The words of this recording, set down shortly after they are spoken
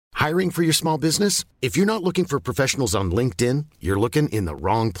Hiring for your small business? If you're not looking for professionals on LinkedIn, you're looking in the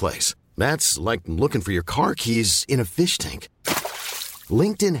wrong place. That's like looking for your car keys in a fish tank.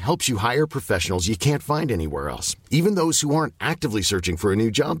 LinkedIn helps you hire professionals you can't find anywhere else, even those who aren't actively searching for a new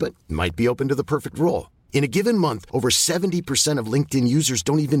job but might be open to the perfect role. In a given month, over 70% of LinkedIn users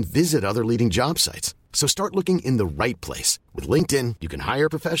don't even visit other leading job sites. So start looking in the right place. With LinkedIn, you can hire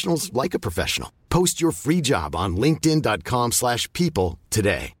professionals like a professional. Post your free job on linkedin.com/people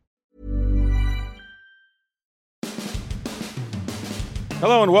today.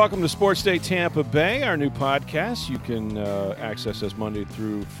 Hello and welcome to Sports Day Tampa Bay, our new podcast. You can access us Monday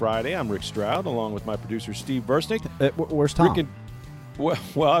through Friday. I'm Rick Stroud, along with my producer, Steve Versnick. Where's Tom?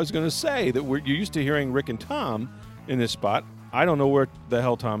 Well, I was going to say that you're used to hearing Rick and Tom in this spot. I don't know where the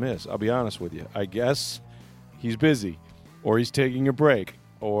hell Tom is. I'll be honest with you. I guess he's busy, or he's taking a break,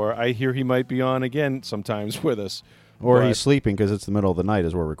 or I hear he might be on again sometimes with us. Or he's sleeping because it's the middle of the night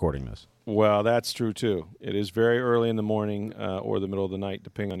as we're recording this. Well, that's true, too. It is very early in the morning or the middle of the night,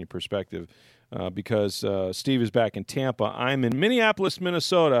 depending on your perspective, because Steve is back in Tampa. I'm in Minneapolis,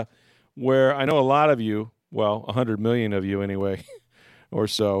 Minnesota, where I know a lot of you, well, 100 million of you anyway, or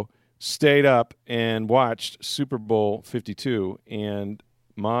so, stayed up and watched Super Bowl 52. And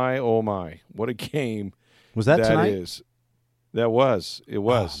my, oh my, what a game was that tonight? Is. That was. It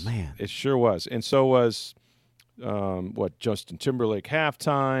was. Oh, man. It sure was. And so was, Justin Timberlake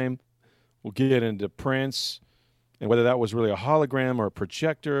halftime. We'll get into Prince and whether that was really a hologram or a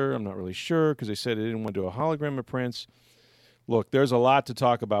projector. I'm not really sure because they said they didn't want to do a hologram of Prince. Look, there's a lot to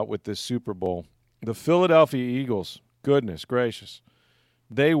talk about with this Super Bowl. The Philadelphia Eagles, goodness gracious,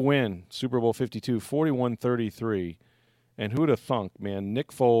 they win Super Bowl 52, 41-33. And who'd have thunk, man?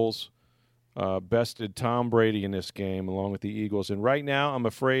 Nick Foles bested Tom Brady in this game along with the Eagles. And right now, I'm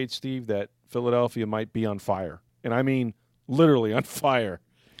afraid, Steve, that Philadelphia might be on fire. And I mean literally on fire.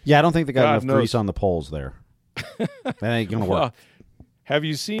 Yeah, I don't think they got enough knows. grease on the poles there. That ain't going to work. Have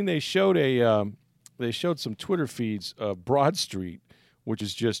you seen they showed some Twitter feeds of Broad Street, which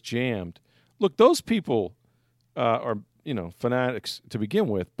is just jammed. Look, those people are, fanatics to begin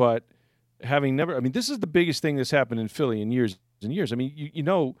with, but this is the biggest thing that's happened in Philly in years and years. I mean, you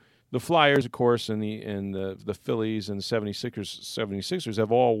know, the Flyers, of course, and the Phillies and the 76ers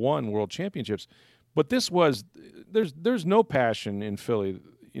have all won world championships. But there's no passion in Philly,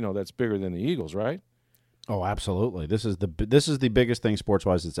 that's bigger than the Eagles, right? Oh, absolutely. This is the biggest thing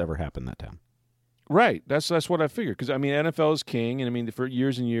sports-wise that's ever happened in that town. Right. That's what I figured. Because, I mean, NFL is king. And, I mean, for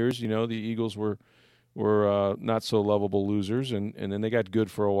years and years, the Eagles were not so lovable losers. And then they got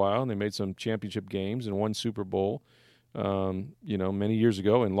good for a while. And they made some championship games and won Super Bowl, many years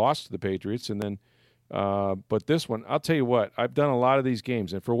ago and lost to the Patriots. And then but this one, I'll tell you what, I've done a lot of these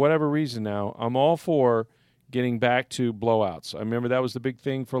games. And for whatever reason now, I'm all for getting back to blowouts. I remember that was the big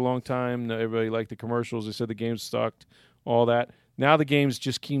thing for a long time. Everybody liked the commercials. They said the games sucked, all that. Now the games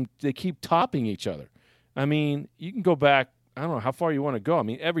just keep topping each other. I mean, you can go back, I don't know how far you want to go. I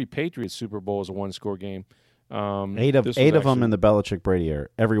mean, every Patriots Super Bowl is a one-score game. Eight of them in the Belichick-Brady era.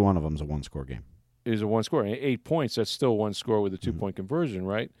 Every one of them is a one-score game. Is a one-score. 8 points, that's still one score with a two-point conversion,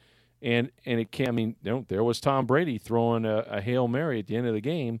 right? And it can't. I mean, there was Tom Brady throwing a Hail Mary at the end of the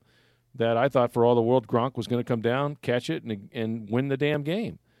game that I thought for all the world Gronk was going to come down, catch it, and win the damn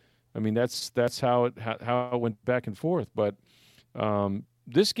game. I mean, that's how it went back and forth. But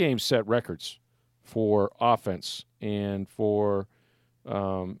this game set records for offense and for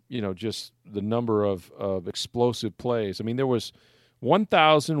just the number of explosive plays. I mean, there was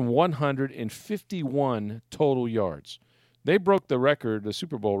 1,151 total yards. They broke the record, the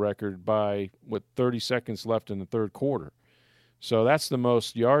Super Bowl record, by 30 seconds left in the third quarter. So that's the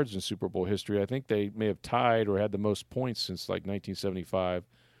most yards in Super Bowl history. I think they may have tied or had the most points since like 1975,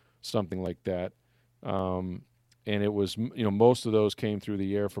 something like that. And it was, most of those came through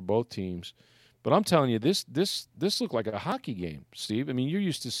the air for both teams. But I'm telling you, this looked like a hockey game, Steve. I mean, you're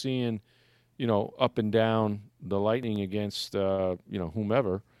used to seeing, up and down the Lightning against,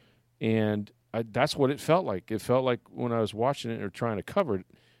 whomever, and that's what it felt like. It felt like when I was watching it or trying to cover it,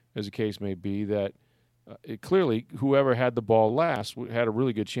 as the case may be, that clearly whoever had the ball last had a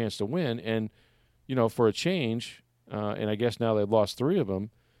really good chance to win. And, for a change, and I guess now they've lost 3 of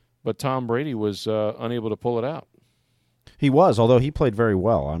them, but Tom Brady was unable to pull it out. He was, although he played very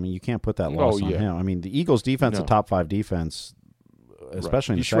well. I mean, you can't put that loss on him. I mean, the Eagles' defense, a top 5 defense,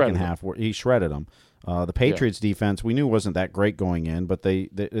 especially in the second half, where he shredded them. The Patriots' defense, we knew wasn't that great going in, but they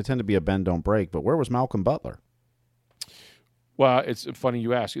tend to be a bend, don't break. But where was Malcolm Butler? Well, it's funny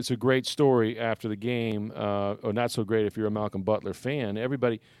you ask. It's a great story after the game, or not so great if you're a Malcolm Butler fan.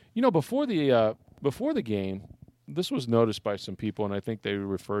 Everybody, before the game, this was noticed by some people, and I think they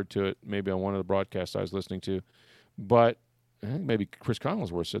referred to it maybe on one of the broadcasts I was listening to. But I think maybe Chris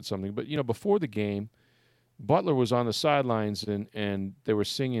Collinsworth said something. But, before the game, Butler was on the sidelines and they were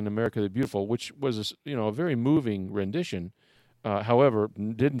singing America the Beautiful, which was, a very moving rendition. However,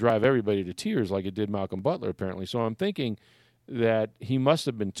 didn't drive everybody to tears like it did Malcolm Butler, apparently. So I'm thinking that he must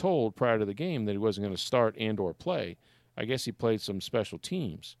have been told prior to the game that he wasn't going to start and or play. I guess he played some special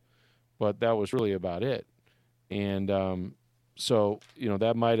teams, but that was really about it. And so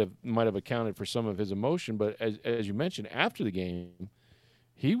that might have accounted for some of his emotion. But as you mentioned, after the game,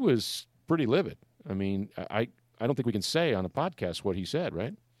 he was pretty livid. I mean, I don't think we can say on a podcast what he said,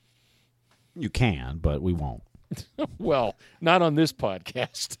 right? You can, but we won't. Well, not on this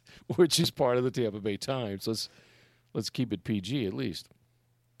podcast, which is part of the Tampa Bay Times. Let's keep it PG at least.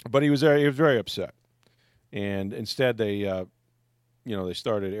 But he was very upset, and instead they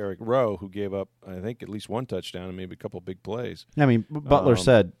started Eric Rowe, who gave up I think at least one touchdown and maybe a couple big plays. I mean, Butler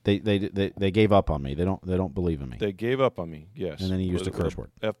said they gave up on me. They don't believe in me. They gave up on me. Yes, and then he used a curse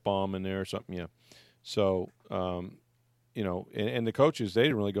word, F-bomb in there or something. Yeah. So and the coaches, they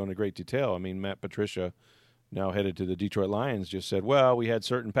didn't really go into great detail. I mean, Matt Patricia, now headed to the Detroit Lions, just said, well, we had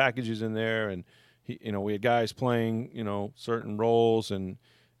certain packages in there, and we had guys playing, certain roles, and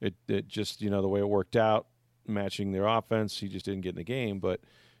it just, the way it worked out, matching their offense, he just didn't get in the game. But,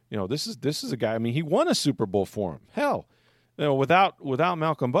 this is a guy, I mean, he won a Super Bowl for him. Hell, without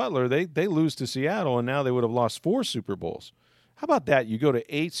Malcolm Butler, they lose to Seattle, and now they would have lost 4 Super Bowls. How about that? You go to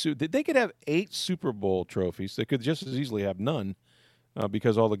 8 they could have 8 Super Bowl trophies. They could just as easily have none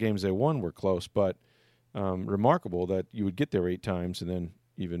because all the games they won were close. But remarkable that you would get there 8 times, and then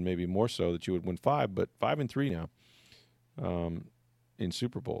even maybe more so that you would win 5, but 5 and 3 now in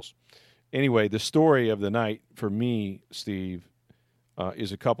Super Bowls. Anyway, the story of the night for me, Steve,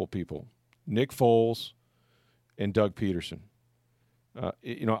 is a couple people, Nick Foles and Doug Peterson.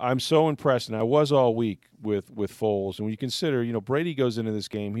 I'm so impressed, and I was all week with Foles. And when you consider, Brady goes into this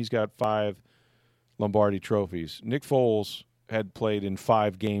game, he's got 5 Lombardi trophies. Nick Foles had played in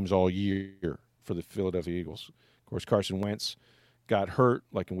 5 games all year for the Philadelphia Eagles. Of course, Carson Wentz got hurt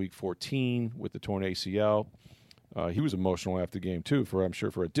like in week 14 with the torn ACL. He was emotional after the game too, I'm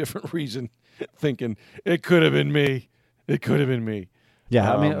sure for a different reason, thinking it could have been me. It could have been me.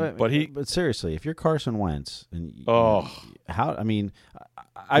 Yeah, but seriously, if you're Carson Wentz, I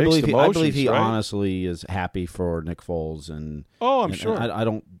believe he honestly is happy for Nick Foles, and I'm sure. I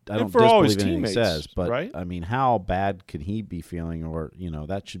don't disbelieve anything he says, but right? I mean, how bad could he be feeling? Or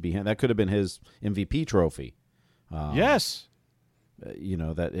that should be him. That could have been his MVP trophy. Yes.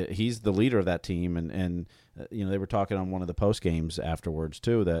 That he's the leader of that team, and they were talking on one of the post games afterwards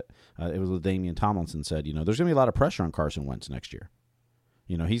too that it was Damian Tomlinson said, there's going to be a lot of pressure on Carson Wentz next year.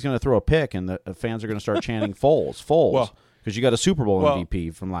 He's going to throw a pick, and the fans are going to start chanting Foles, because you got a Super Bowl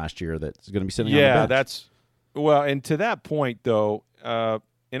MVP from last year that's going to be sitting on the bench. And to that point though,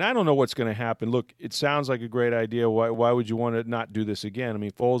 and I don't know what's going to happen. Look, it sounds like a great idea. Why would you want to not do this again? I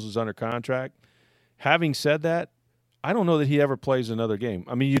mean, Foles is under contract. Having said that, I don't know that he ever plays another game.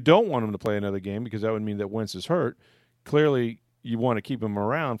 I mean, you don't want him to play another game because that would mean that Wentz is hurt. Clearly, you want to keep him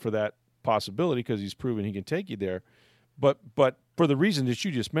around for that possibility because he's proven he can take you there. But for the reason that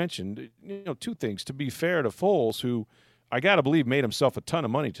you just mentioned, 2 things. To be fair to Foles, who I got to believe made himself a ton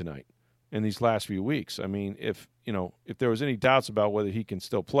of money tonight in these last few weeks. I mean, if there was any doubts about whether he can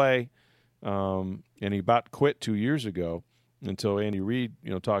still play, and he about quit 2 years ago until Andy Reid,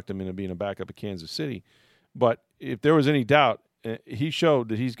 talked him into being a backup at Kansas City. But if there was any doubt, he showed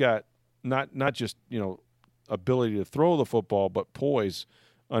that he's got not just ability to throw the football, but poise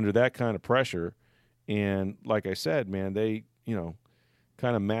under that kind of pressure. And like I said, man, they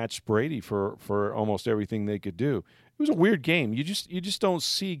kind of matched Brady for almost everything they could do. It was a weird game. You just don't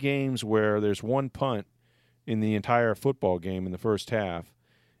see games where there's one punt in the entire football game in the first half,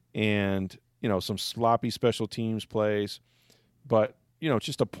 and some sloppy special teams plays, but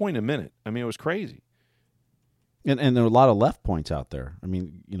just a point a minute. I mean, it was crazy. And there were a lot of left points out there. I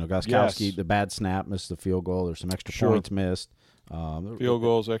mean, Gostkowski, the bad snap, missed the field goal. There's some extra points missed. Field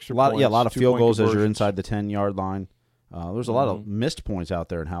goals, extra points. Yeah, a lot of field goals as you're inside the 10-yard line. There's a lot of missed points out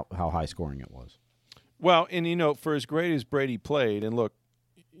there and how high scoring it was. Well, and for as great as Brady played, and look,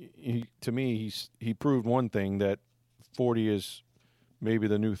 to me, he proved one thing, that 40 is maybe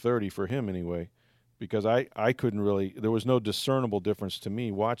the new 30 for him anyway, because I couldn't really – there was no discernible difference to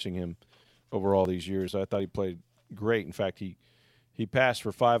me watching him over all these years. I thought he played great. In fact, he passed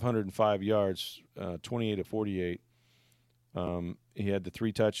for 505 yards, 28 of 48. He had the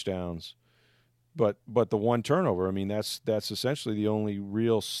 3 touchdowns, but the 1 turnover. I mean, that's essentially the only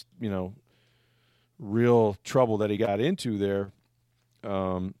real real trouble that he got into there.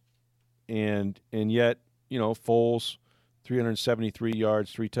 And yet, Foles, 373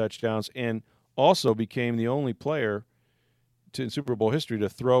 yards, 3 touchdowns, and also became the only player in Super Bowl history to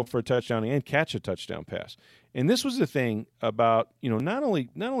throw for a touchdown and catch a touchdown pass. And this was the thing about, not only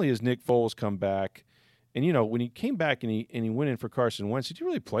has Nick Foles come back, and when he came back and he went in for Carson Wentz, he didn't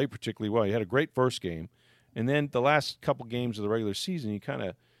really play particularly well. He had a great first game, and then the last couple games of the regular season, he kind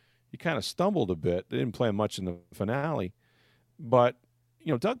of stumbled a bit. They didn't play much in the finale, but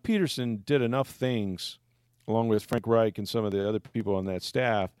Doug Peterson did enough things, along with Frank Reich and some of the other people on that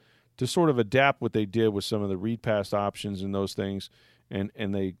staff, to sort of adapt what they did with some of the read pass options and those things, and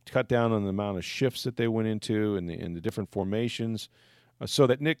they cut down on the amount of shifts that they went into and the different formations, so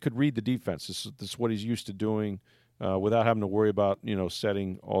that Nick could read the defense. This is what he's used to doing without having to worry about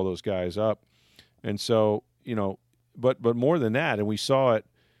setting all those guys up. And so but more than that, and we saw it,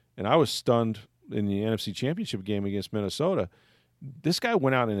 and I was stunned in the NFC Championship game against Minnesota. This guy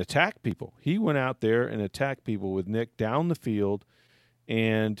went out and attacked people. He went out there and attacked people with Nick down the field,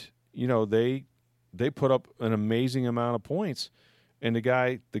 and they put up an amazing amount of points, and the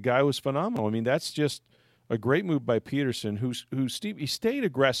guy was phenomenal. I mean, that's just a great move by Peterson, he stayed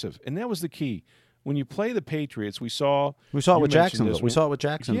aggressive, and that was the key. When you play the Patriots, we saw it with Jacksonville. We saw it with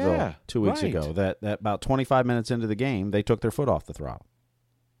Jacksonville 2 weeks ago. That about 25 minutes into the game, they took their foot off the throttle.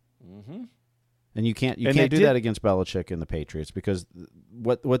 Mm-hmm. And you can't do that against Belichick and the Patriots, because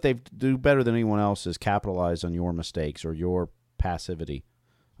what they do better than anyone else is capitalize on your mistakes or your passivity.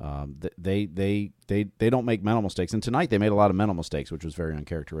 They don't make mental mistakes, and tonight they made a lot of mental mistakes, which was very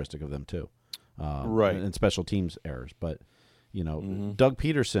uncharacteristic of them too. Right. And special teams errors, but mm-hmm. Doug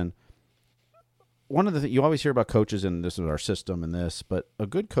Peterson. One of the things you always hear about coaches, and this is our system and this, but a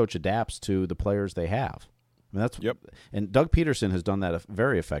good coach adapts to the players they have. I mean, and Doug Peterson has done that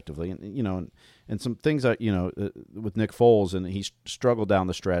very effectively, and some things that with Nick Foles, and he struggled down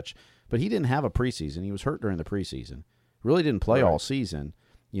the stretch, but he didn't have a preseason. He was hurt during the preseason, really didn't play all season.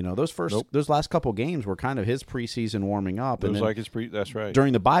 Those last couple games were kind of his preseason warming up. It was like his that's right.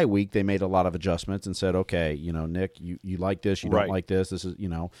 During the bye week, they made a lot of adjustments and said, okay, Nick, you like this, you don't like this. This is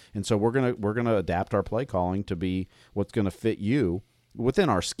and so we're gonna adapt our play calling to be what's gonna fit you within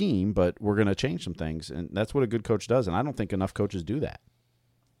our scheme, but we're gonna change some things, and that's what a good coach does. And I don't think enough coaches do that.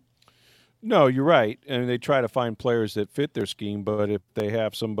 No, you're right. And they try to find players that fit their scheme, but if they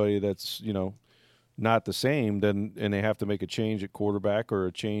have somebody that's not the same, and they have to make a change at quarterback or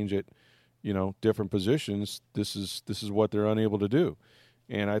a change at different positions, this is what they're unable to do.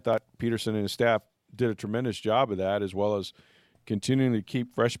 And I thought Peterson and his staff did a tremendous job of that, as well as continuing to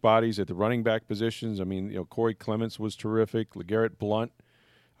keep fresh bodies at the running back positions. I mean, Corey Clements was terrific. LeGarrette Blount,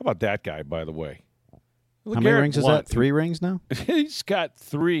 how about that guy, by the way? How many rings is that? 3 rings now? He's got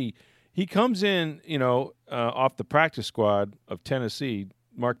 3. He comes in off the practice squad of Tennessee.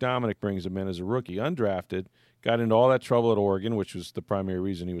 Mark Dominic brings him in as a rookie, undrafted, got into all that trouble at Oregon, which was the primary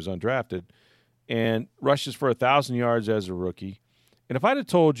reason he was undrafted, and rushes for 1,000 yards as a rookie. And if I'd have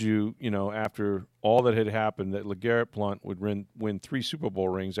told you, after all that had happened, that LeGarrette Blount would win 3 Super Bowl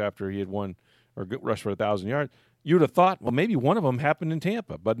rings after he had won or rushed for 1,000 yards, you would have thought, well, maybe one of them happened in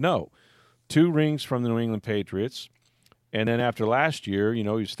Tampa. But no, 2 rings from the New England Patriots. And then after last year, he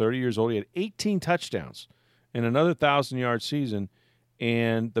was 30 years old. He had 18 touchdowns in another 1,000-yard season.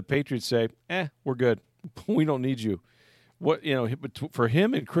 And the Patriots say, we're good. We don't need you. For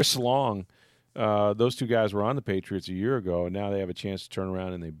him and Chris Long, those 2 guys were on the Patriots a year ago, and now they have a chance to turn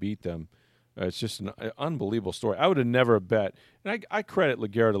around and they beat them. It's just an unbelievable story. I would have never bet. And I credit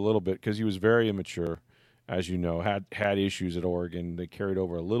LeGarrette a little bit because he was very immature, as you know, had issues at Oregon. They carried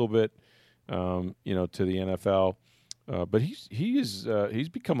over a little bit, to the NFL. But he's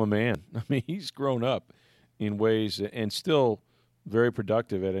become a man. I mean, he's grown up in ways and still very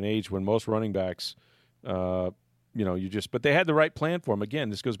productive at an age when most running backs, but they had the right plan for him. Again,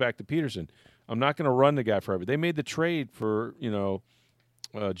 this goes back to Peterson. I'm not going to run the guy forever. They made the trade for, Jay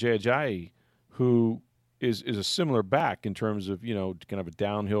Ajayi, who is a similar back in terms of, kind of a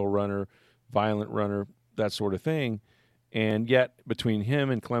downhill runner, violent runner, that sort of thing. And yet between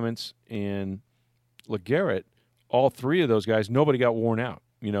him and Clements and LeGarrette, all 3 of those guys, nobody got worn out.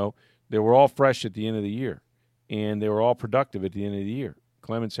 They were all fresh at the end of the year, and they were all productive at the end of the year.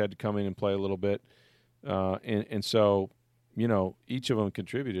 Clements had to come in and play a little bit. And so, each of them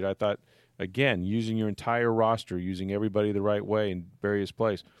contributed. I thought, again, using your entire roster, using everybody the right way in various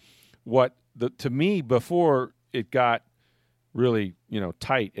plays. To me, before it got really,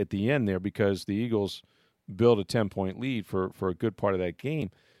 tight at the end there, because the Eagles built a 10-point lead for a good part of that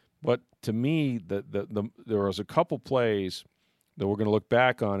game. But to me, there was a couple plays that we're going to look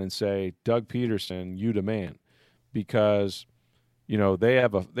back on and say, Doug Peterson, you the man, because they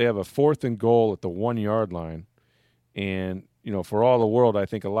have a 4th and goal at the 1 yard line, and for all the world, I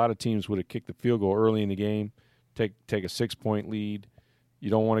think a lot of teams would have kicked the field goal early in the game, take a 6-point lead. You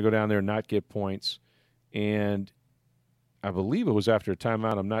don't want to go down there and not get points, and I believe it was after a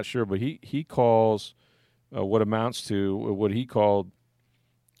timeout. I'm not sure, but he calls what amounts to what he called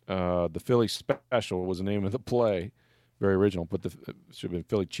the Philly Special was the name of the play. Very original, but it should have been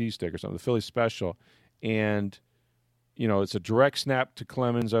Philly cheesesteak or something. The Philly Special, and it's a direct snap to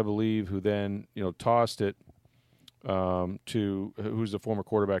Clemens, I believe, who then tossed it to who's the former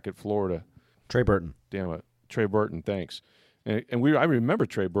quarterback at Florida, Trey Burton. Damn it, Trey Burton. Thanks. And I remember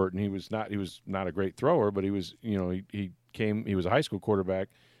Trey Burton. He was not a great thrower, but he was he was a high school quarterback,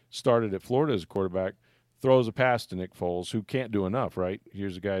 started at Florida as a quarterback, throws a pass to Nick Foles, who can't do enough, right?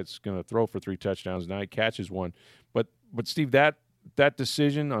 Here's a guy that's going to throw for 3 touchdowns, now he catches one. But Steve, that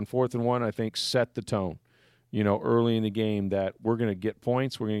decision on 4th and 1, I think, set the tone, early in the game that we're going to get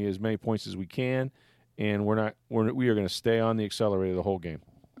points, we're going to get as many points as we can, and we are going to stay on the accelerator the whole game.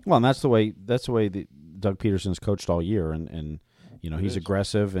 Well, and that's the way Doug Peterson's coached all year, and he's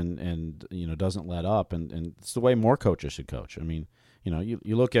aggressive and doesn't let up, and it's the way more coaches should coach. I mean,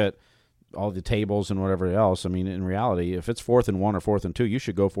 you look at all the tables and whatever else. I mean, in reality, if it's 4th and 1 or 4th and 2, you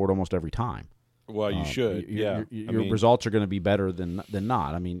should go for it almost every time. Well, you should. Your results are going to be better than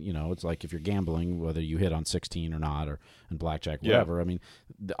not. I mean, it's like if you're gambling, whether you hit on 16 or not, or in blackjack, whatever. Yeah. I mean,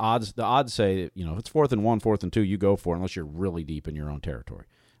 the odds say if it's 4th and 1, 4th and 2, you go for it unless you're really deep in your own territory.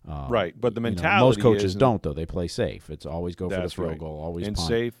 Right, but the mentality most coaches don't, though. They play safe. It's always go for the field goal, always and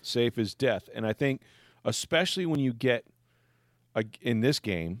punt. safe is death. And I think, especially when you get in this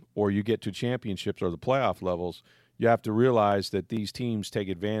game, or you get to championships or the playoff levels, you have to realize that these teams take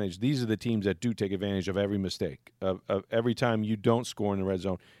advantage. These are the teams that do take advantage of every mistake, of every time you don't score in the red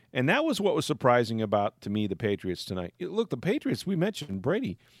zone. And that was what was surprising about, to me, the Patriots tonight. Look, the Patriots, we mentioned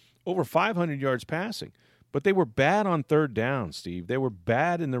Brady, over 500 yards passing. But they were bad on 3rd down, Steve. They were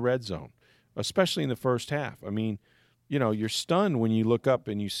bad in the red zone, especially in the first half. I mean, you're stunned when you look up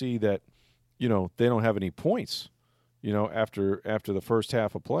and you see that, they don't have any points, after the first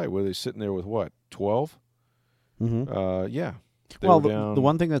half of play. Were they sitting there with what, 12? Mm-hmm. Yeah. Well, the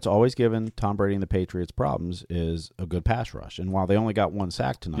one thing that's always given Tom Brady and the Patriots problems is a good pass rush. And while they only got 1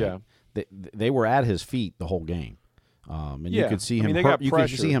 sack tonight, they were at his feet the whole game. You could see him.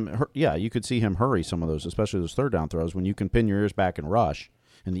 You could see him hurry some of those, especially those 3rd down throws. When you can pin your ears back and rush,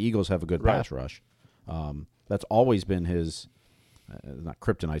 and the Eagles have a good pass rush, that's always been his. Not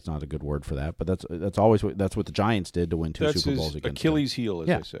kryptonite's not a good word for that, but that's always what the Giants did to win 2 Super Bowls against Achilles heel, as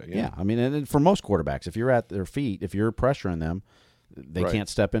they say. Yeah. I mean, and for most quarterbacks, if you're at their feet, if you're pressuring them, they can't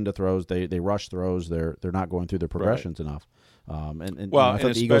step into throws. They rush throws. They're not going through their progressions enough. I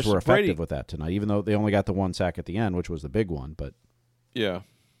thought the Eagles were effective with that tonight, even though they only got the 1 sack at the end, which was the big one. But yeah.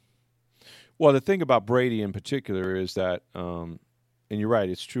 Well, the thing about Brady in particular is that, and you're right,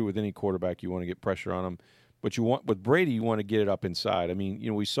 it's true with any quarterback, you want to get pressure on him. But with Brady, you want to get it up inside. I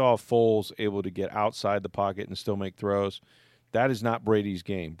mean, we saw Foles able to get outside the pocket and still make throws. That is not Brady's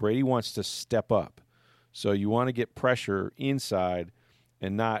game. Brady wants to step up. So you want to get pressure inside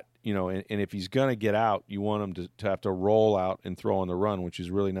and not, and if he's going to get out, you want him to have to roll out and throw on the run, which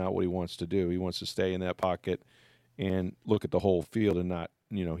is really not what he wants to do. He wants to stay in that pocket and look at the whole field and not,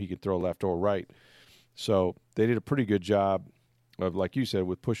 he could throw left or right. So they did a pretty good job of, like you said,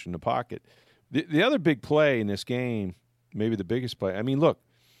 with pushing the pocket. The other big play in this game, maybe the biggest play, I mean, look,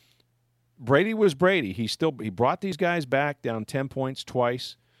 Brady was Brady. He brought these guys back down 10 points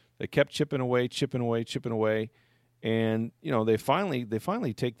twice. They kept chipping away, and they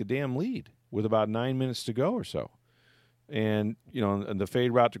finally take the damn lead with about 9 minutes to go or so. And and the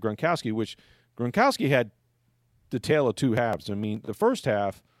fade route to Gronkowski, which Gronkowski had the tale of 2 halves. I mean, the first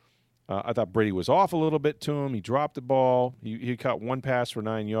half, I thought Brady was off a little bit to him. He dropped the ball. He caught 1 pass for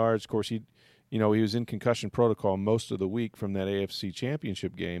 9 yards. Of course, he was in concussion protocol most of the week from that AFC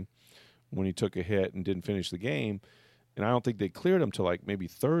Championship game when he took a hit and didn't finish the game. And I don't think they cleared him till like maybe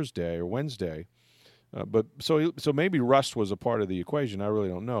Thursday or Wednesday. But so maybe rust was a part of the equation. I really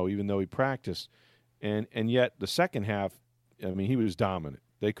don't know, even though he practiced. And yet the second half, I mean, he was dominant.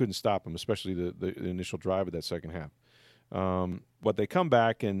 They couldn't stop him, especially the initial drive of that second half. But they come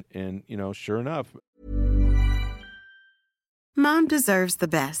back and sure enough. Mom deserves the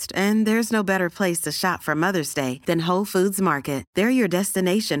best, and there's no better place to shop for Mother's Day than Whole Foods Market. They're your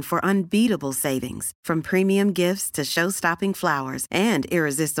destination for unbeatable savings, from premium gifts to show-stopping flowers and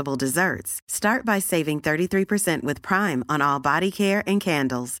irresistible desserts. Start by saving 33% with Prime on all body care and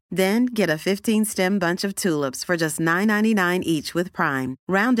candles. Then get a 15-stem bunch of tulips for just $9.99 each with Prime.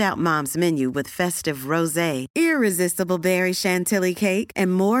 Round out Mom's menu with festive rosé, irresistible berry chantilly cake,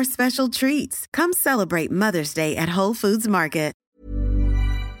 and more special treats. Come celebrate Mother's Day at Whole Foods Market.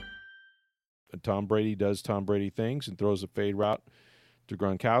 Tom Brady does Tom Brady things and throws a fade route to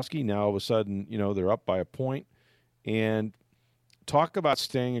Gronkowski. Now all of a sudden, they're up by a point. And talk about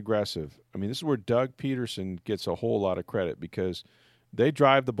staying aggressive. I mean, this is where Doug Peterson gets a whole lot of credit because they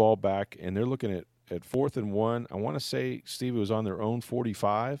drive the ball back and they're looking at 4th and 1. I want to say, Steve, it was on their own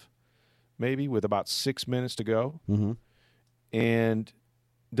 45, maybe, with about 6 minutes to go. Mm-hmm. And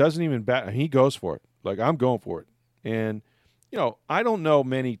doesn't even bat. He goes for it. Like, I'm going for it. And, I don't know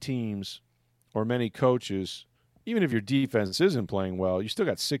many teams or many coaches, even if your defense isn't playing well, you still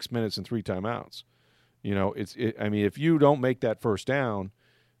got 6 minutes and 3 timeouts. I mean, if you don't make that first down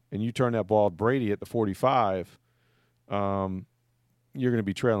and you turn that ball at Brady at the 45, you're going to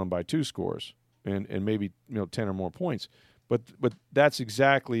be trailing by 2 scores and maybe 10 or more points. But that's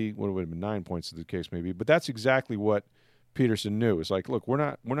exactly what it would have been 9 points in the case maybe. But that's exactly what Peterson knew. It's like, look,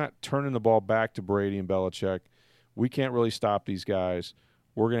 we're not turning the ball back to Brady and Belichick. We can't really stop these guys.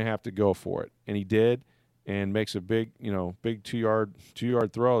 We're going to have to go for it. And he did, and makes a big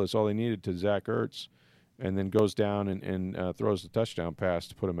 2-yard throw. That's all they needed to Zach Ertz, and then goes down and throws the touchdown pass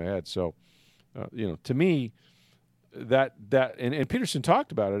to put him ahead. So, to me, that and Peterson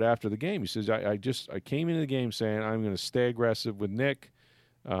talked about it after the game. He says, I came into the game saying I'm going to stay aggressive with Nick.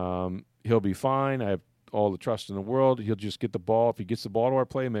 He'll be fine. I have all the trust in the world. He'll just get the ball. If he gets the ball to our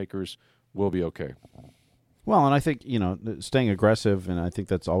playmakers, we'll be okay. Well, and I think, staying aggressive, and I think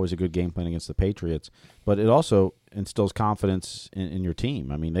that's always a good game plan against the Patriots, but it also instills confidence in your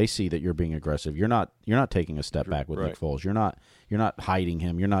team. I mean, they see that you're being aggressive. You're not taking a step back with Nick Foles. You're not hiding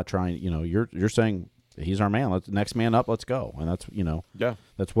him. You're not trying, you're saying he's our man. Next man up, let's go. And that's,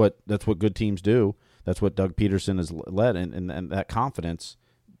 that's what good teams do. That's what Doug Peterson has led, and that confidence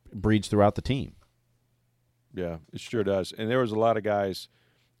breeds throughout the team. Yeah, it sure does. And there was a lot of guys,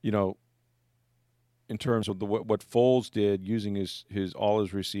 in terms of what Foles did, using his all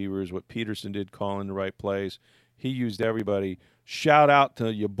his receivers, what Peterson did, calling the right plays. He used everybody. Shout out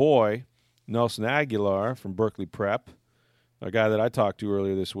to your boy, Nelson Aguilar from Berkeley Prep, a guy that I talked to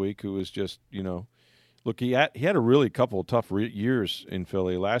earlier this week who was just, look, he had a really couple of tough years in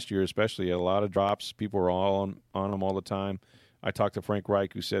Philly. Last year especially, he had a lot of drops. People were all on him all the time. I talked to Frank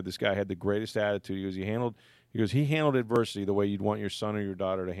Reich, who said this guy had the greatest attitude. He handled adversity the way you'd want your son or your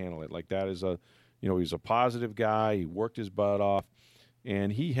daughter to handle it. Like that is he's a positive guy. He worked his butt off,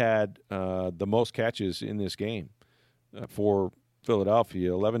 and he had the most catches in this game for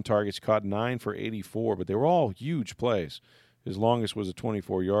Philadelphia. 11 targets, caught 9 for 84, but they were all huge plays. His longest was a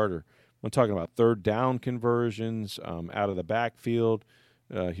 24-yarder. I'm talking about third down conversions out of the backfield.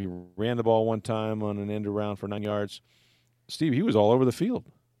 He ran the ball one time on an end around for 9 yards. Steve, he was all over the field.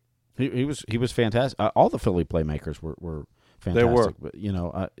 He was fantastic. All the Philly playmakers were fantastic. They were. But,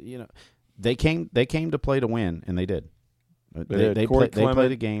 They came to play to win, and they did. They played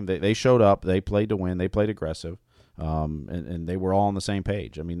the game. They showed up. They played to win. They played aggressive, and they were all on the same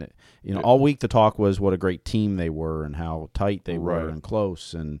page. I mean, all week the talk was what a great team they were and how tight they were and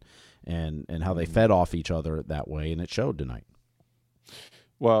close and how they fed off each other that way, and it showed tonight.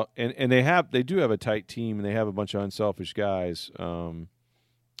 Well, and they do have a tight team, and they have a bunch of unselfish guys.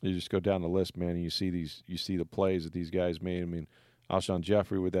 You just go down the list, man, and you see the plays that these guys made. I mean, Alshon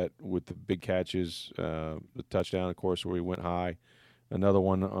Jeffrey with the big catches, the touchdown, of course, where he went high. Another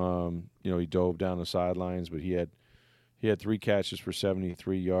one, he dove down the sidelines, but he had 3 catches for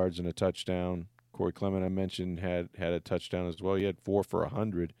 73 yards and a touchdown. Corey Clement, I mentioned, had a touchdown as well. He had 4 for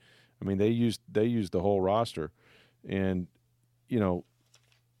 100. I mean, they used the whole roster, and New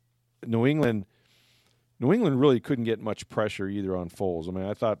England really couldn't get much pressure either on Foles. I mean,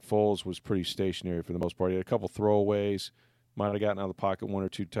 I thought Foles was pretty stationary for the most part. He had a couple throwaways. Might have gotten out of the pocket 1 or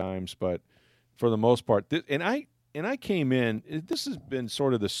 2 times, but for the most part, and I came in. This has been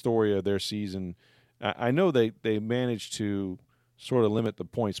sort of the story of their season. I know they managed to sort of limit the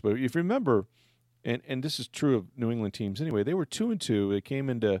points, but if you remember, and this is true of New England teams anyway, they were 2-2. They came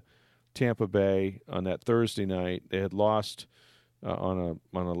into Tampa Bay on that Thursday night. They had lost on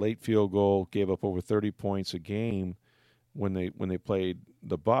a late field goal, gave up over 30 points a game when they played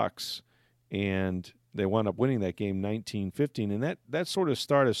the Bucs, and they wound up winning that game 19-15, and that sort of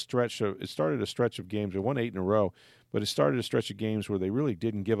started a stretch of games. They won 8 in a row, but it started a stretch of games where they really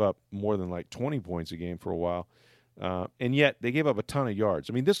didn't give up more than like 20 points a game for a while, and yet they gave up a ton of yards.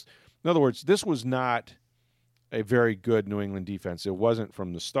 I mean, in other words, this was not a very good New England defense. It wasn't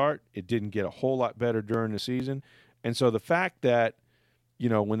from the start. It didn't get a whole lot better during the season, and so the fact that, you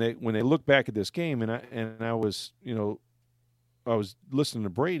know, when they look back at this game, and I was listening to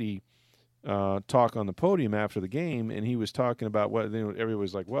Brady talk on the podium after the game, and he was talking about what, you know, everybody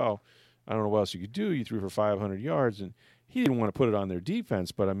was like, well, I don't know what else you could do. You threw for 500 yards, and he didn't want to put it on their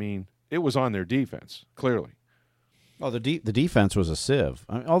defense, but I mean, it was on their defense, clearly. Oh, the defense was a sieve.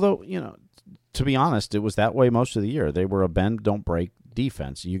 I mean, although, you know, to be honest, it was that way most of the year. They were a bend, don't break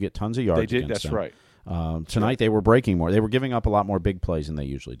defense. You get tons of yards. They did. Against that's them. Right. Tonight they were breaking more. They were giving up a lot more big plays than they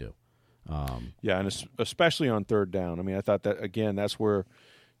usually do. Yeah, and especially on third down. I mean, I thought that, again, that's where,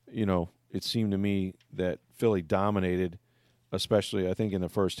 you know, it seemed to me that Philly dominated, especially I think in the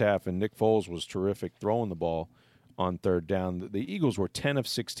first half, and Nick Foles was terrific throwing the ball on third down. The Eagles were 10 of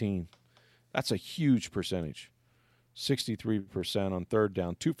 16. That's a huge percentage, 63% on third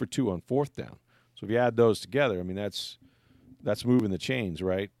down, 2 for 2 on fourth down. So if you add those together, I mean, that's moving the chains,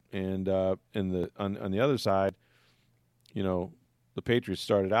 right? And on the other side, you know, the Patriots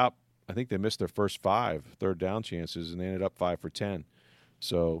started out, I think they missed their first 5 third down chances, and they ended up 5 for 10.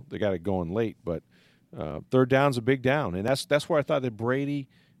 So they got it going late, but third down's a big down, and that's where I thought that Brady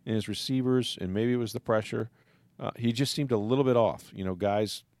and his receivers, and maybe it was the pressure, he just seemed a little bit off. You know,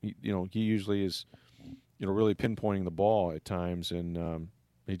 guys, he usually is, you know, really pinpointing the ball at times, and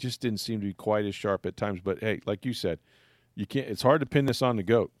he just didn't seem to be quite as sharp at times. But hey, like you said, you can't. It's hard to pin this on the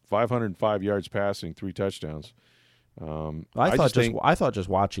GOAT. 505 yards passing, 3 touchdowns. I thought just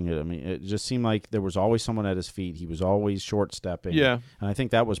watching it, I mean, it just seemed like there was always someone at his feet. He was always short stepping. Yeah, and I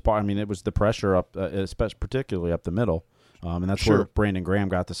think that was part. I mean, it was the pressure up, especially particularly up the middle, and that's sure. where Brandon Graham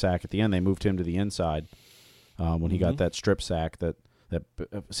got the sack at the end. They moved him to the inside when he got that strip sack that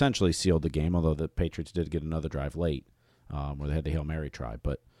essentially sealed the game. Although the Patriots did get another drive late where they had the Hail Mary try,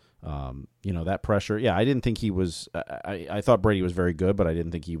 but. You know, that pressure. Yeah, I didn't think he was. I thought Brady was very good, but I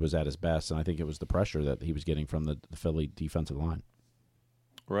didn't think he was at his best, and I think it was the pressure that he was getting from the Philly defensive line.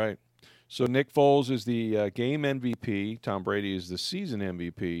 Right. So Nick Foles is the game MVP. Tom Brady is the season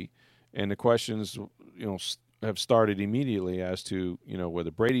MVP, and the questions, you know, have started immediately as to, you know,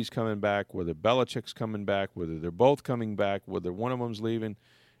 whether Brady's coming back, whether Belichick's coming back, whether they're both coming back, whether one of them's leaving.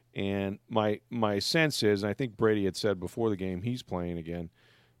 And my sense is, and I think Brady had said before the game he's playing again.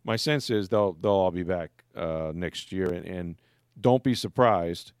 My sense is they'll all be back next year, and don't be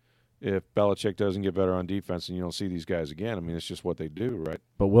surprised if Belichick doesn't get better on defense and you don't see these guys again. I mean, it's just what they do, right?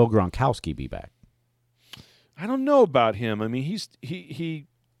 But will Gronkowski be back? I don't know about him. I mean, he.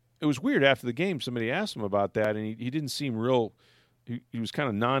 It was weird after the game. Somebody asked him about that, and he didn't seem real. He was kind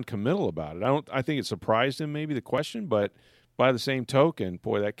of non-committal about it. I think it surprised him, maybe, the question, but by the same token,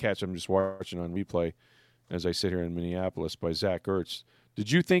 boy, that catch I'm just watching on replay as I sit here in Minneapolis by Zach Ertz.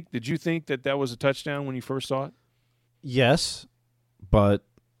 Did you think that was a touchdown when you first saw it? Yes, but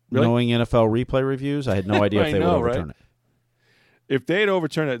really? Knowing NFL replay reviews, I had no idea if they would overturn it. If they had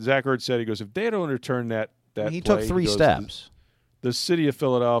overturned it, Zach Ertz said, he goes, if they had overturned that he took 3 steps. The city of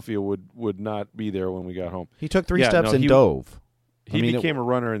Philadelphia would not be there when we got home. He took 3 steps and dove. He became a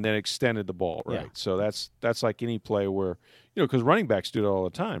runner and then extended the ball, right? Yeah. So that's like any play where, you know, because running backs do it all the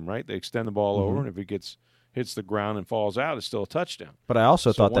time, right? They extend the ball over, and if it hits the ground and falls out, it's still a touchdown. But I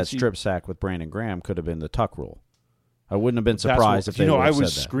also thought that strip sack with Brandon Graham could have been the tuck rule. I wouldn't have been surprised if they would have said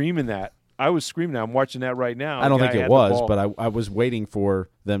that. I was screaming that. I'm watching that right now. I don't think it was, but I was waiting for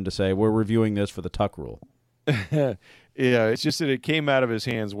them to say, we're reviewing this for the tuck rule. Yeah, it's just that it came out of his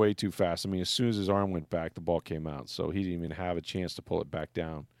hands way too fast. I mean, as soon as his arm went back, the ball came out, so he didn't even have a chance to pull it back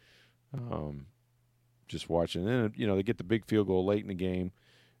down. Just watching. And then, you know, they get the big field goal late in the game,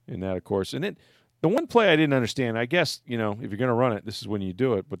 and that, of course. And then the one play I didn't understand, I guess, you know, if you're going to run it, this is when you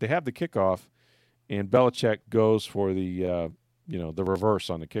do it. But they have the kickoff, and Belichick goes for the reverse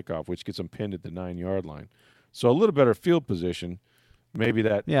on the kickoff, which gets him pinned at the 9-yard line. So a little better field position. Maybe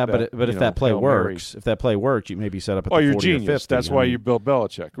that. Yeah, but if that play works, you maybe set up at the 40 you're or genius. 50. That's why you build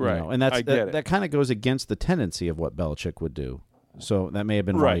Belichick, right? You know, and that kind of goes against the tendency of what Belichick would do. So that may have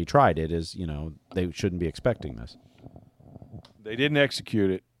been why he tried it. Is, you know, they shouldn't be expecting this. They didn't execute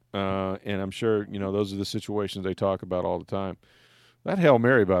it, and I'm sure, you know, those are the situations they talk about all the time. That Hail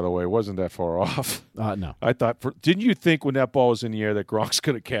Mary, by the way, wasn't that far off. No. I thought, didn't you think when that ball was in the air that Gronk's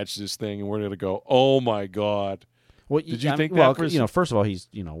going to catch this thing and we're going to go, oh my God? Well, did you think that was... first of all, he's,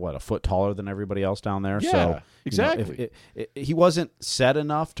 a foot taller than everybody else down there. Yeah, so, exactly. He wasn't set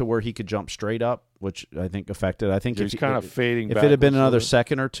enough to where he could jump straight up, which I think affected. I think he's kind of fading. If it had been another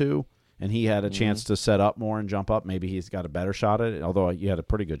second or two, and he had a chance to set up more and jump up, maybe he's got a better shot at it. Although he had a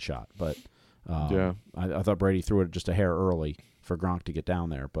pretty good shot, but I thought Brady threw it just a hair early for Gronk to get down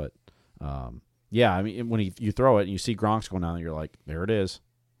there. But when you throw it and you see Gronk's going down there, you're like, there it is.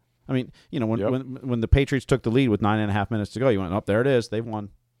 I mean, when the Patriots took the lead with 9.5 minutes to go, you went, there it is. They've won.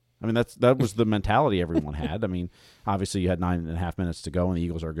 I mean, that was the mentality everyone had. I mean, obviously you had 9.5 minutes to go, and the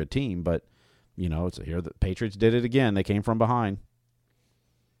Eagles are a good team, but here the Patriots did it again. They came from behind.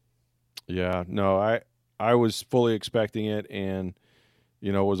 Yeah, no, I was fully expecting it, and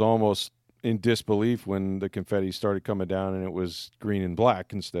was almost in disbelief when the confetti started coming down and it was green and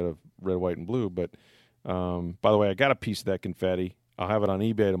black instead of red, white, and blue. But by the way, I got a piece of that confetti. I'll have it on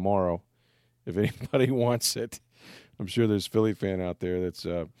eBay tomorrow if anybody wants it. I'm sure there's a Philly fan out there that's,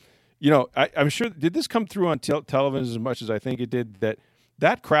 I'm sure, did this come through on television as much as I think it did?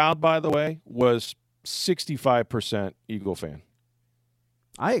 That crowd, by the way, was 65% Eagle fan.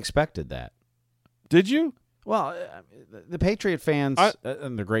 I expected that. Did you? Well, the Patriot fans,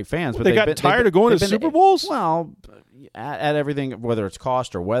 and they're great fans, but they got tired of going to Super Bowls? Well, at everything, whether it's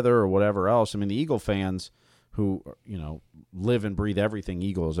cost or weather or whatever else. I mean, the Eagle fans who, live and breathe everything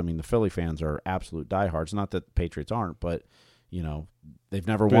Eagles. I mean, the Philly fans are absolute diehards. Not that the Patriots aren't, but, they've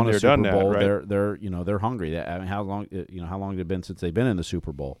never won a Super Bowl. Right? They're hungry. I mean, how long has it been since they've been in the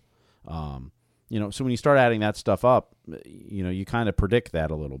Super Bowl? So when you start adding that stuff up, you kind of predict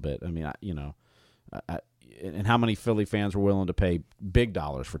that a little bit. I mean, and how many Philly fans were willing to pay big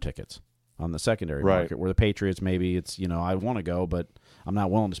dollars for tickets on the secondary market, where the Patriots, maybe it's, I want to go, but I'm not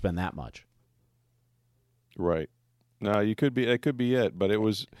willing to spend that much. Right. No, it could be it, but it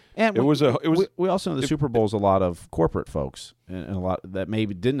was. And we also know the Super Bowl is a lot of corporate folks and a lot that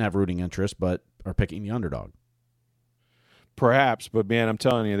maybe didn't have rooting interest, but are picking the underdog. Perhaps, but man, I'm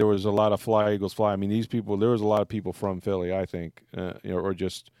telling you, there was a lot of fly Eagles fly. I mean, there was a lot of people from Philly, I think, or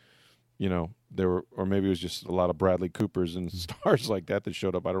just, there were, or maybe it was just a lot of Bradley Coopers and stars like that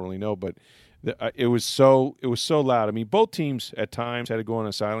showed up. I don't really know, but it was so loud. I mean, both teams at times had to go on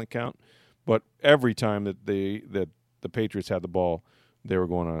a silent count, but every time that the Patriots had the ball, they were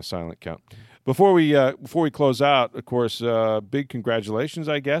going on a silent count. Before we close out, of course, big congratulations,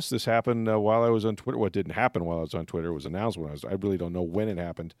 I guess. This happened while I was on Twitter. Well, it didn't happen while I was on Twitter. It was announced when I really don't know when it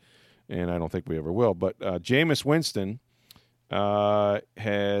happened, and I don't think we ever will. But Jameis Winston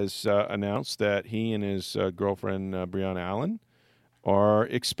has announced that he and his girlfriend, Brianna Allen, are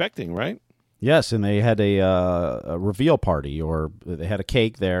expecting, right? Yes, and they had a reveal party, or they had a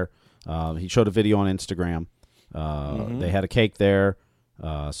cake there. He showed a video on Instagram. They had a cake there.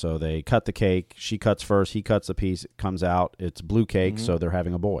 So they cut the cake. She cuts first. He cuts a piece. It comes out. It's blue cake, so they're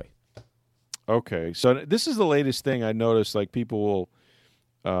having a boy. Okay. So this is the latest thing I noticed. Like, people will,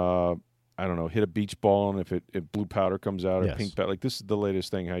 I don't know, hit a beach ball, and if blue powder comes out or pink powder. Like, this is the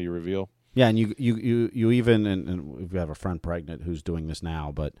latest thing, how you reveal. Yeah, and you even, and we have a friend pregnant who's doing this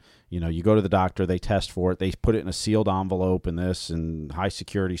now, but, you go to the doctor, they test for it, they put it in a sealed envelope and high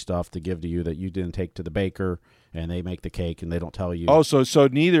security stuff to give to you that you didn't take to the baker, and they make the cake, and they don't tell you. Oh, so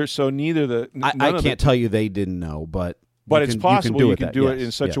neither the... I can't tell you they didn't know, but it's possible you can do it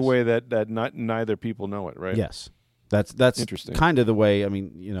in such a way that neither people know it, right? Yes. That's interesting. Kind of the way, I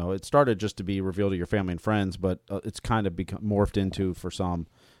mean, it started just to be revealed to your family and friends, but it's kind of become morphed into, for some,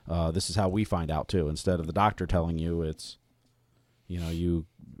 this is how we find out too. Instead of the doctor telling you, it's, you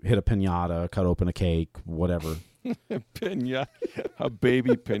hit a piñata, cut open a cake, whatever. Piñata, a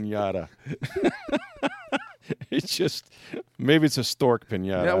baby piñata. It's just, maybe it's a stork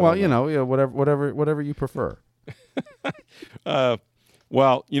piñata. Yeah, well, whatever you prefer.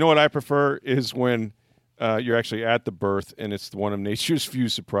 Well, you know what I prefer is when you're actually at the birth, and it's one of nature's few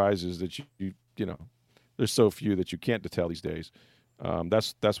surprises that you there's so few that you can't tell these days.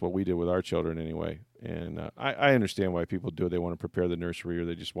 That's what we did with our children anyway. And I understand why people do it. They want to prepare the nursery, or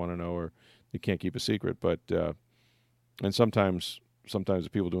they just want to know, or they can't keep a secret. But and sometimes the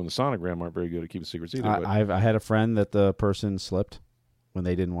people doing the sonogram aren't very good at keeping secrets either. I had a friend that the person slipped when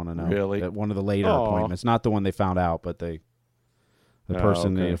they didn't want to know. Really? At one of the later appointments, not the one they found out, but the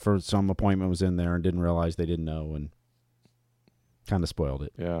person for some appointment was in there and didn't realize they didn't know, and kind of spoiled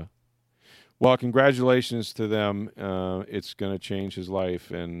it. Yeah. Well, congratulations to them. It's going to change his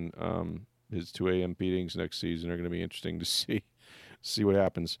life, and his 2 a.m. meetings next season are going to be interesting to see what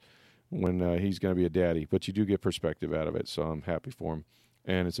happens when he's going to be a daddy. But you do get perspective out of it, so I'm happy for him.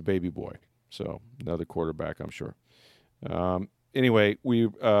 And it's a baby boy, so another quarterback, I'm sure. anyway, we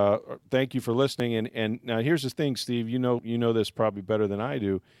thank you for listening. And now here's the thing, Steve. You know this probably better than I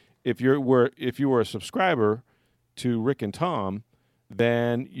do. If you were a subscriber to Rick and Tom,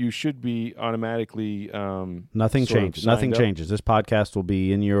 then you should be automatically nothing changes. Nothing changes. This podcast will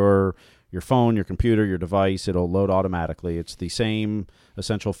be in your phone, your computer, your device. It'll load automatically. It's the same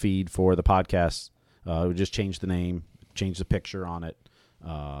essential feed for the podcast. We just change the name, change the picture on it,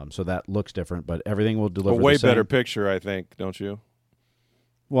 so that looks different. But everything will deliver. A way the same. Better picture, I think, don't you?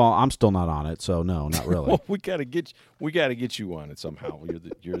 Well, I'm still not on it, so no, not really. Well, we gotta get you on it somehow.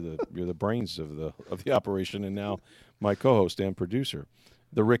 You're the brains of the operation, and now my co-host and producer,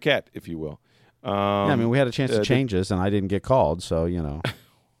 the Rickette, if you will. I mean, we had a chance to change this, and I didn't get called, so you know.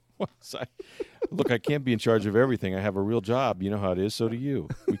 Look, I can't be in charge of everything. I have a real job. You know how it is. So do you.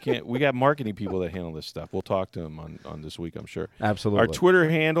 We got marketing people that handle this stuff. We'll talk to them on this week, I'm sure. Absolutely. Our Twitter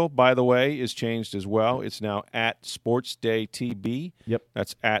handle, by the way, is changed as well. It's now @SportsDayTB. Yep.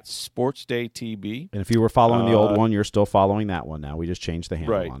 That's @SportsDayTB. And if you were following the old one, you're still following that one now. We just changed the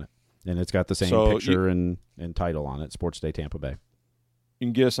handle on it. And it's got the same picture and title on it, Sports Day Tampa Bay. You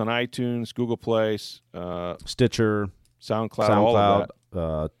can get us on iTunes, Google Play, Stitcher, SoundCloud, all of that.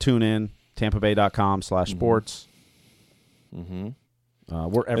 TuneIn, TampaBay.com/sports. Mm-hmm. We're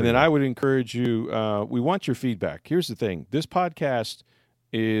everywhere. And then I would encourage you, we want your feedback. Here's the thing. This podcast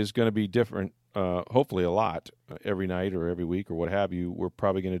is going to be different, hopefully a lot, every night or every week or what have you. We're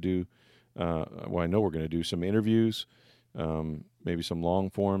probably going to do, I know we're going to do some interviews, maybe some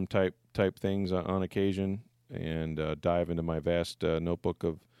long-form type things on occasion, and dive into my vast notebook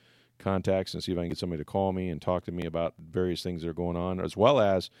of contacts and see if I can get somebody to call me and talk to me about various things that are going on, as well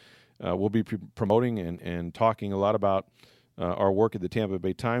as we'll be promoting and talking a lot about our work at the Tampa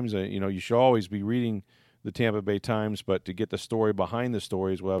Bay Times. You should always be reading the Tampa Bay Times, but to get the story behind the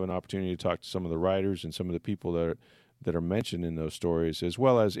stories, we'll have an opportunity to talk to some of the writers and some of the people that are mentioned in those stories, as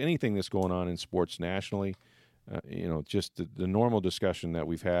well as anything that's going on in sports nationally. Just the normal discussion that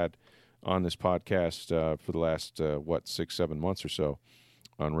we've had on this podcast for the last 6-7 months or so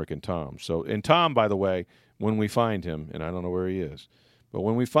on Rick and Tom. So, and Tom, by the way, when we find him, and I don't know where he is, but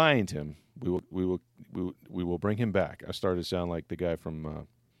when we find him, we will bring him back. I started to sound like the guy from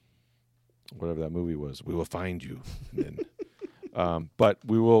whatever that movie was. We will find you. But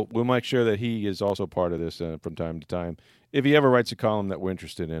we'll make sure that he is also part of this from time to time. If he ever writes a column that we're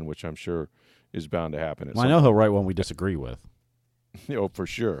interested in, which I'm sure is bound to happen. I know he'll write one we disagree with. For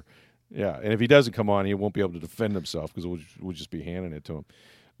sure. Yeah, and if he doesn't come on, he won't be able to defend himself because we'll just be handing it to him.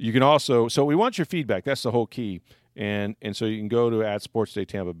 You can also, so we want your feedback. That's the whole key. And so you can go to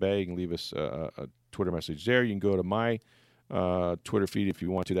 @SportsDayTampaBay. You can leave us a Twitter message there. You can go to my Twitter feed if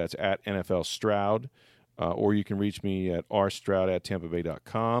you want to. That's @NFLStroud. Or you can reach me at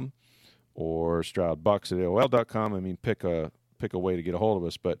rstroud@tampabay.com or stroudbucks@AOL.com. I mean, pick a way to get a hold of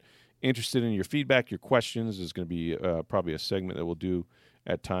us. But interested in your feedback, your questions. Is going to be probably a segment that we'll do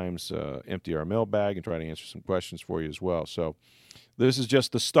at times, empty our mailbag and try to answer some questions for you as well. So this is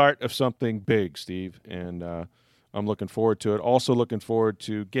just the start of something big, Steve, and I'm looking forward to it. Also looking forward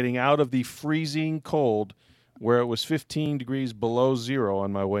to getting out of the freezing cold where it was 15 degrees below zero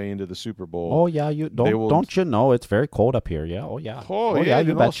on my way into the Super Bowl. Oh, yeah, don't you know it's very cold up here? Yeah, oh, yeah. Oh yeah,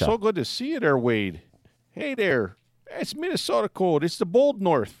 you betcha. So good to see you there, Wade. Hey there. It's Minnesota cold. It's the bold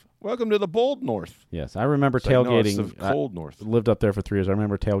north. Welcome to the bold north. Yes, I remember tailgating. No, it's the cold north. Lived up there for 3 years. I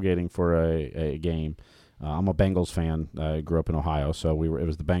remember tailgating for a game. I'm a Bengals fan. I grew up in Ohio, so it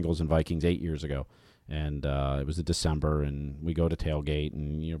was the Bengals and Vikings 8 years ago. And it was in December, and we go to tailgate,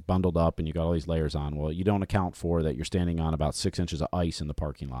 and you're bundled up, and you got all these layers on. Well, you don't account for that you're standing on about 6 inches of ice in the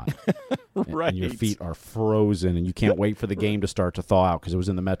parking lot. Right. And your feet are frozen, and you can't wait for the game to start to thaw out because it was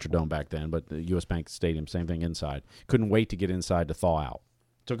in the Metrodome back then, but the U.S. Bank Stadium, same thing inside. Couldn't wait to get inside to thaw out.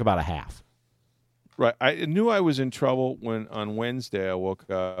 Took about a half. Right. I knew I was in trouble when on Wednesday I woke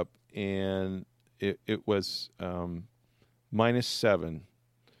up and it was -7.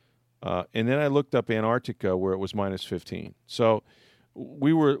 And then I looked up Antarctica where it was -15. So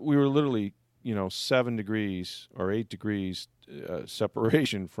we were literally, 7 degrees or 8 degrees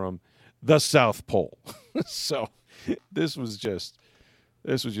separation from the South Pole. So this was just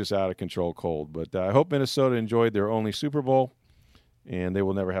out of control cold. But I hope Minnesota enjoyed their only Super Bowl. And they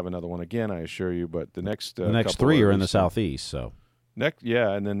will never have another one again, I assure you. But the next 3 are in the Southeast, so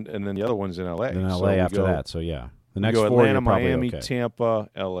and then the other one's in L.A. In L.A. after that, so yeah, the next 4 Atlanta, Miami, okay. Tampa,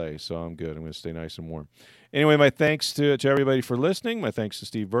 L.A. So I'm good. I'm going to stay nice and warm. Anyway, my thanks to everybody for listening. My thanks to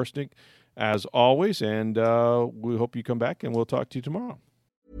Steve Versnick, as always, and we hope you come back and we'll talk to you tomorrow.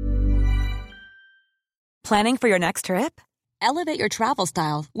 Planning for your next trip? Elevate your travel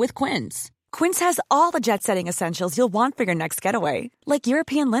style with Quince. Quince has all the jet-setting essentials you'll want for your next getaway, like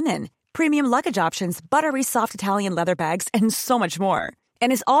European linen, premium luggage options, buttery soft Italian leather bags, and so much more.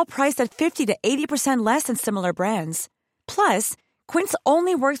 And is all priced at 50 to 80% less than similar brands. Plus, Quince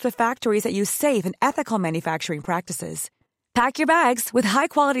only works with factories that use safe and ethical manufacturing practices. Pack your bags with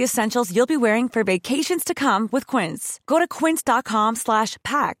high-quality essentials you'll be wearing for vacations to come with Quince. Go to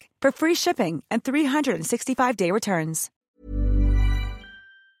quince.com/pack for free shipping and 365-day returns.